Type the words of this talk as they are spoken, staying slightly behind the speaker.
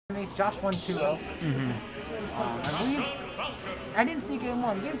Josh won 2-0. I believe I didn't see game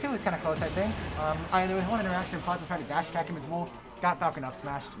 1. Game 2 was kind of close, I think. There was one interaction. Plasma tried to dash attack him as Wolf. Got Falcon up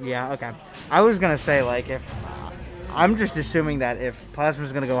smashed. Yeah, okay. I was going to say, like, if... I'm just assuming that if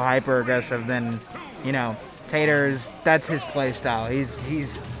Plasma's going to go hyper aggressive, then, you know, T8r's, that's his play style.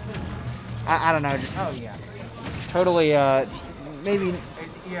 He's I don't know, just totally,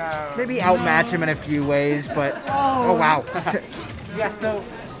 maybe outmatch him in a few ways, but, oh wow. Yeah, so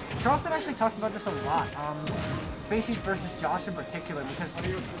Charleston actually talks about this a lot. Species versus Josh in particular, because...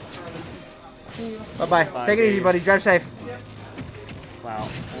 Bye-bye. Take it easy, buddy. Drive safe. Wow.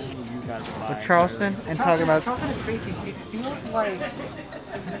 You guys with Charleston and talking about... Charleston is Spacey. It feels like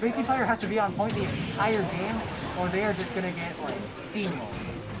the Spacey player has to be on point the entire game, or they are just going to get, like, steamrolled.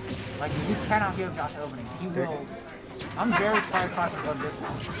 Like, you cannot give Josh openings. He will... I'm very surprised Falcon's on this now.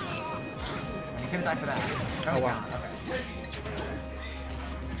 And he's going to die for that. No, oh, wow. Okay.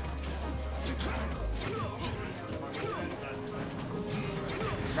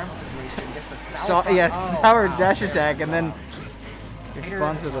 So, yes, sour dash attack, and then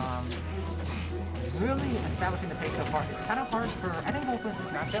responds with a... really establishing the pace so far. It's kind of hard for... I think Wolf wins this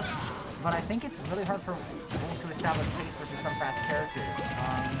matchup, but I think it's really hard for Wolf to establish pace versus some fast characters.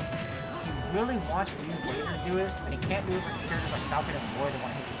 He really wants to use lasers to do it, and he can't do it versus characters like Falcon and War that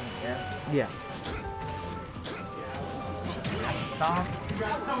want to hit you in the air. Yeah. Stomp.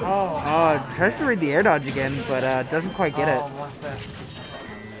 Tries to read the air dodge again, but doesn't quite get it.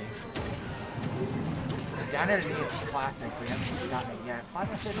 Down air to me is classic. We haven't gotten it yet.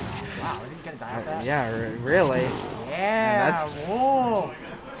 Plasma shit. Wow, is he gonna die off that? Yeah, really. Yeah. Whoa.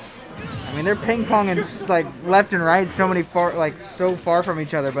 I mean, they're ping ponging like left and right, so far from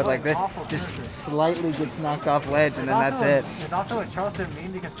each other, but like that just slightly gets knocked off ledge, and then that's it. There's also a Charleston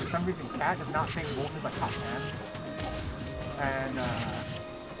meme because for some reason Cat does not think Wolf is a top man, and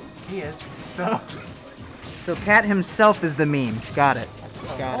he is. So Cat himself is the meme. Got it.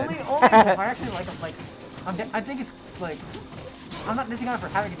 Got it. I actually like him. Like, I think it's like I'm not dissing on it for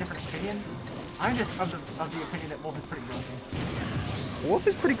having a different opinion. I'm just of the opinion that Wolf is pretty broken. Wolf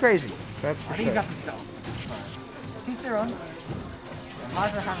is pretty crazy. That's for I think he's got some stuff. But teach their own.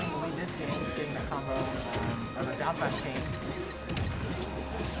 Plasma having to lead this game, getting that combo of a down smash chain.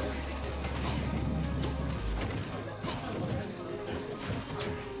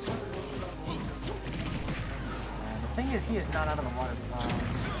 And the thing is, he is not out of the water.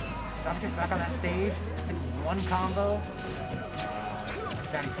 Doctor's back on that stage. It's one combo.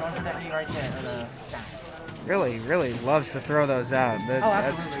 Then he's going for that knee right there. Really loves to throw those out.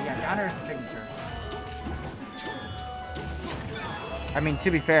 Absolutely, yeah. Downer is the signature. I mean,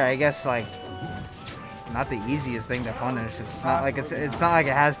 to be fair, I guess like it's not the easiest thing to punish. It's not like it's not like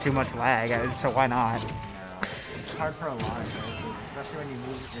it has too much lag. So why not? It's hard for a lot of things, especially when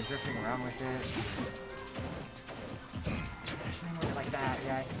you're drifting around with it. Positioning with it like that,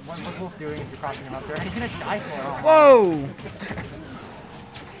 yeah. What Wolf's doing is you're crossing him up there, and he's gonna die for it. Whoa!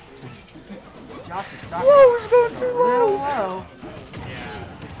 Josh is stuck. Whoa, he's going too low. Yeah.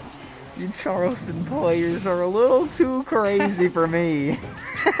 You Charleston players are a little too crazy for me.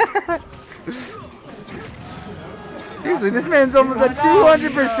 Seriously, this man's almost at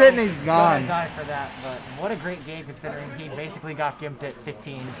 200% and he's gone. Die for that, but what a great game considering he basically got gimped at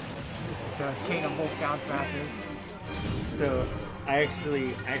 15. So a chain of both down smashes. So I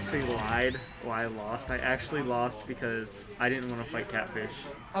actually lied why I lost. I actually lost because I didn't want to fight Catfish.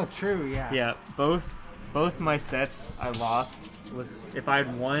 Oh, true, yeah. Yeah, both my sets I lost was if I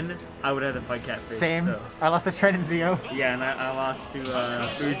had won, I would have had to fight Catfish. Same. So. I lost to Trent and Zio. Yeah, and I lost to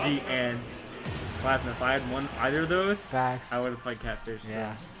Fuji and Plasma. If I had won either of those, Facts. I would have fight Catfish. So.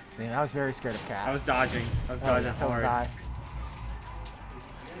 Yeah. I was very scared of Cat. I was dodging. So hard. was I.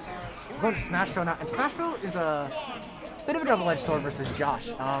 We're going to Smash Bro now, and Smash Bro is a bit of a double-edged sword versus Josh.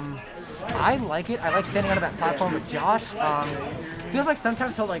 I like it. I like standing under that platform with Josh. Feels like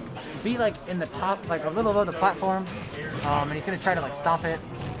sometimes he'll be in the top, a little below the platform, and he's gonna try to stomp it,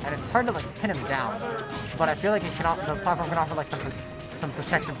 and it's hard to pin him down. But I feel like the platform can offer some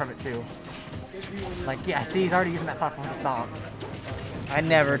protection from it too. Yeah, see, he's already using that platform to stomp. I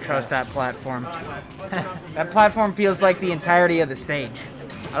never trust that platform. That platform feels like the entirety of the stage.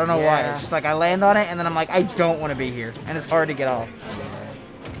 I don't know why. It's just I land on it and then I'm like, I don't want to be here, and it's hard to get off.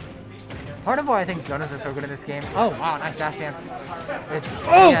 Part of why I think zoners are so good in this game. Oh wow, nice dash dance.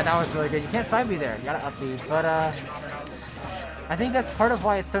 Yeah, that was really good. You can't side B there. You gotta up B. But I think that's part of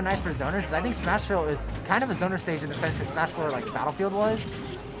why it's so nice for zoners. Is I think Smash Bros is kind of a zoner stage in the sense that Smash Bros Battlefield was.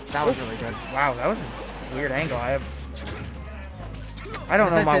 That was really good. Wow, that was a weird angle. I don't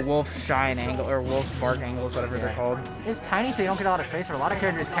know Besides my that- wolf shine angle or wolf spark angles, whatever they're called. It's tiny, so you don't get a lot of space. But a lot of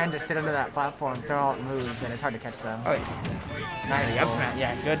characters can just sit under that platform, throw out moves, and it's hard to catch them. Oh yeah. Nice Up roll. smash.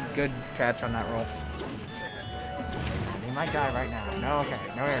 Yeah, good catch on that roll. He might die right now. No, okay,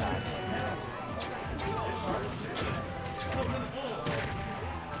 no air dodge.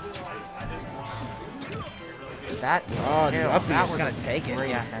 That Oh, the kill, up B that is was gonna a take it. great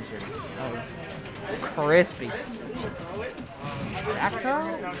Yeah. extension. That was crispy. Back throw?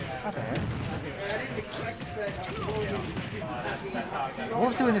 Okay.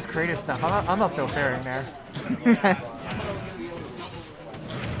 Wolf's doing this creative stuff. I'm up to fairing there.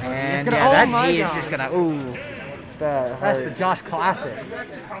 And gonna- yeah, oh that my knee is God. just gonna ooh. That That's the hurt. Josh classic.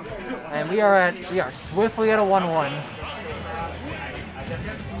 And we are swiftly at a 1-1.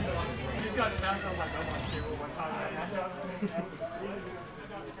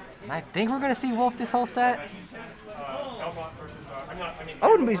 And I think we're gonna see Wolf this whole set. I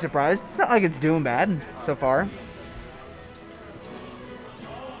wouldn't be surprised. It's not like it's doing bad so far.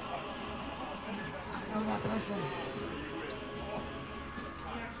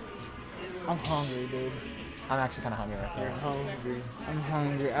 I'm hungry, dude. I'm actually kind of hungry right here. Hungry. I'm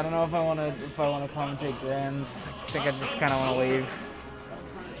hungry. I don't know if I want to commentate Grands. I think I just kind of want to leave.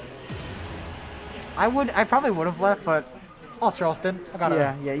 I probably would have left, but I'll Charleston. I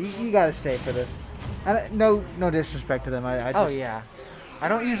gotta. Yeah, you gotta stay for this. And no disrespect to them. I Oh just, yeah. I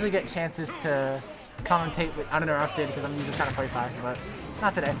don't usually get chances to commentate with uninterrupted because I'm usually trying to play side, but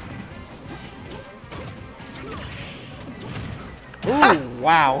not today. Ooh,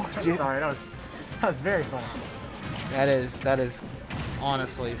 wow. Sorry, that was very funny. That is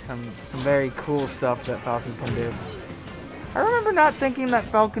honestly some very cool stuff that Falcon can do. I remember not thinking that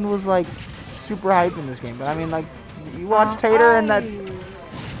Falcon was like super hyped in this game, but I mean like you watch T8r and that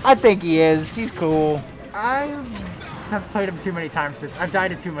I think he is. He's cool. I have played him too many times. I've died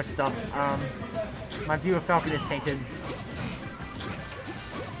to too much stuff. My view of Falcon is tainted.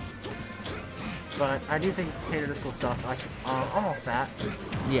 But I do think T8r does cool stuff. Like almost that.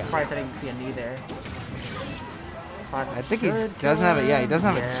 Yeah. Surprised I didn't see a knee there. I think he doesn't have it. Yeah, he doesn't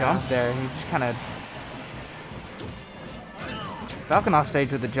have Yeah. a jump there. He's just kind of Falcon off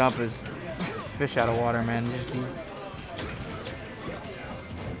stage with the jump is fish out of water, man.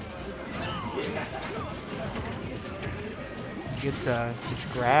 Just gets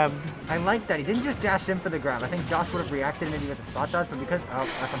grabbed. I like that. He didn't just dash in for the grab. I think Josh would have reacted maybe with a spot dodge, but because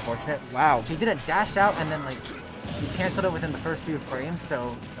that's unfortunate. Wow. He did a dash out and then like he canceled it within the first few frames,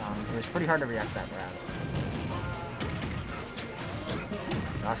 so it was pretty hard to react to that grab.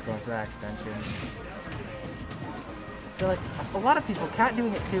 Josh going for that extension. I feel like a lot of people, Cat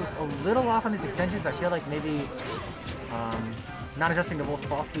doing it too, a little off on these extensions. I feel like maybe not adjusting the Wolf's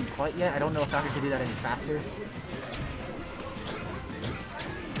ball speed quite yet. I don't know if Falcon could do that any faster.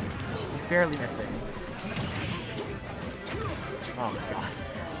 Barely missing. Oh my god.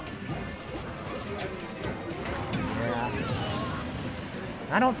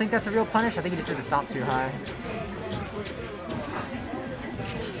 Yeah. I don't think that's a real punish. I think he just did the stop too high.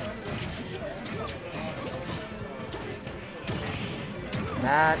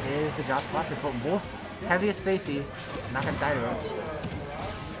 That is the Josh Classic, but Wolf, heaviest spacey, not gonna die to it.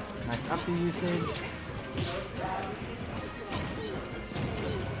 Nice up B usage.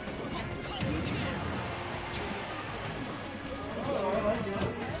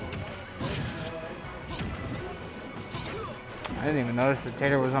 I didn't even notice that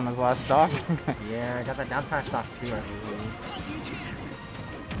T8r was on his last stock. Yeah, I got that down smash stock too, I believe.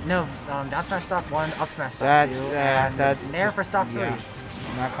 No, down smash stock 1, up smash stock 2, and that's nair for stock 3. yeah.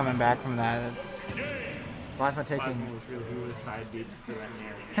 I'm not coming back from that. Plasma taking. He was side beat for that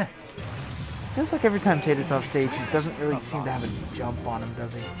nair. Feels like every time T8r's off stage, he doesn't really seem to have a jump on him,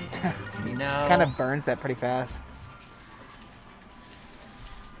 does he? No. Kind of burns that pretty fast.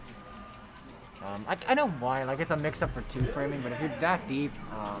 I know why, like it's a mix-up for 2 framing, but if you're that deep,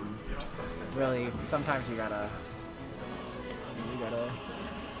 really, sometimes you gotta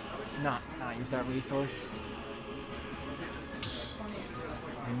not use that resource.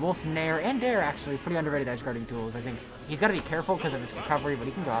 And Wolf, Nair, and Dare actually pretty underrated edge guarding tools. I think he's got to be careful because of his recovery, but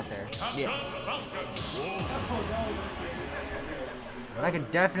he can go out there. Yeah. But I can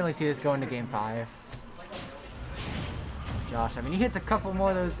definitely see this going to game 5. Josh, I mean, he hits a couple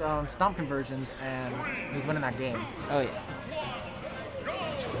more of those stomp conversions, and he's winning that game. Oh yeah.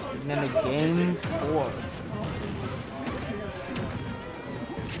 And then a game 4.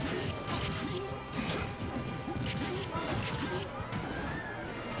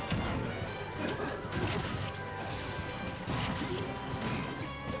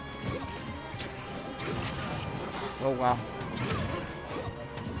 Oh wow.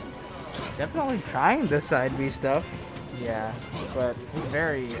 definitely trying the side B stuff. Yeah, but he's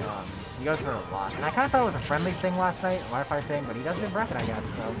very, he goes for it a lot. And I kind of thought it was a friendlies thing last night, Wi-Fi thing, but he does good bracket, I guess,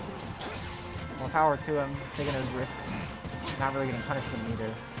 so. More power to him, taking those risks. Not really getting punished from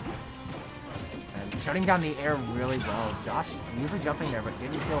either. And shutting down the air really well. Josh usually jumping there, but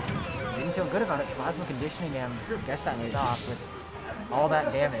didn't feel good about it. Plasma conditioning him, gets that stop with all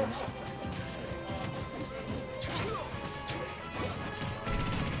that damage.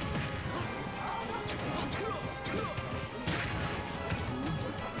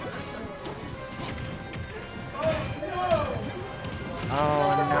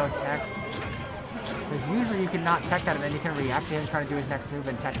 Oh, no tech. Because usually you can not tech that and then you can react to him trying to do his next move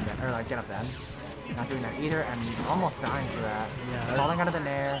and tech that, or like get up then. Not doing that either, and almost dying for that. Yeah, falling out of the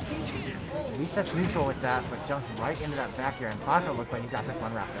nair. Resets neutral with that, but jumps right into that back air, and Plasma looks like he's got this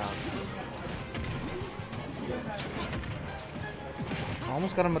one wrapped up.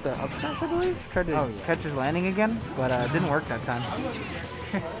 Almost got him with the up smash, I believe. Tried to catch his landing again, but it didn't work that time.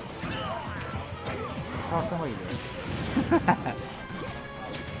 Austin, what are you doing?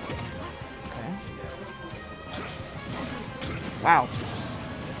 Okay. Wow.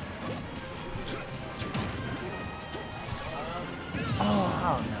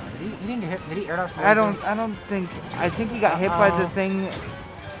 Oh no! He didn't get hit. Did he air dodge? I don't think. I think he got hit by the thing.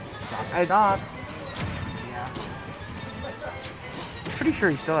 Stop. Yeah. Pretty sure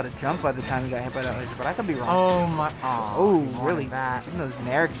he still had a jump by the time he got hit by that laser, but I could be wrong. Oh my! Oh, really? That. Even those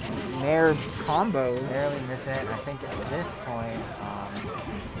nair combos. Barely miss it. I think at this point,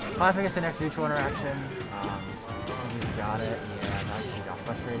 Plasma gets the next neutral interaction. He's got it. Yeah, he got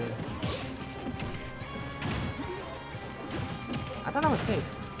frustrated. I thought I was safe.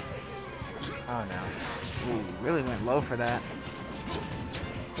 Oh no. Ooh, really went low for that.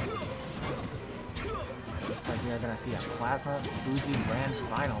 Looks like we are going to see a Plasma Fuji Grand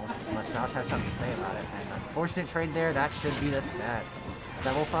Finals, unless Josh has something to say about it. And unfortunate trade there, that should be the set.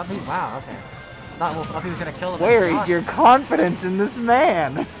 That Wolf Uppy? Wow, okay. Thought Wolf Uppy was going to kill him. Where is your confidence in this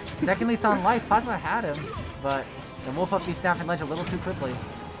man? Second lease on life, Plasma had him, but the Wolf Uppy snapped and ledge a little too quickly.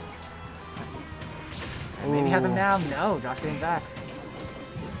 And maybe has him now. No, Josh getting back.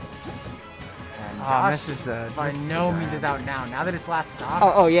 And Josh misses the, by no means is out now. Now that it's last stop.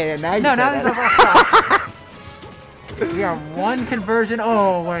 Oh yeah, now you no, said now that. that it's last stop. We are one conversion.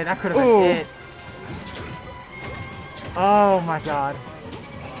 Oh wait, that could have been it. Oh my god.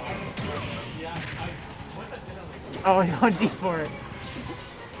 Oh, he's going deep for it.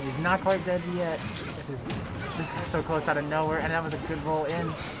 He's not quite dead yet. This is so close out of nowhere, and that was a good roll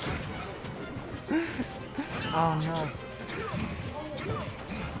in. Oh no.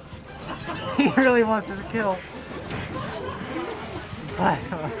 He really wants this kill. But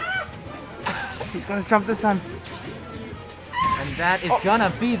he's gonna jump this time. And that is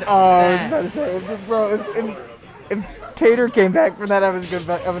gonna be the I was about to say, bro, if T8r came back from that, I was gonna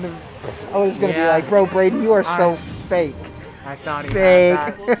be like, bro, Braden, you are so fake. I thought he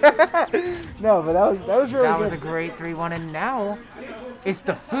had that. No, but that was really good. That was a great 3-1, and now it's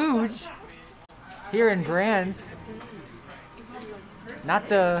the Fuge here in Grands. Not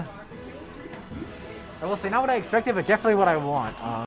the, I will say, not what I expected, but definitely what I want.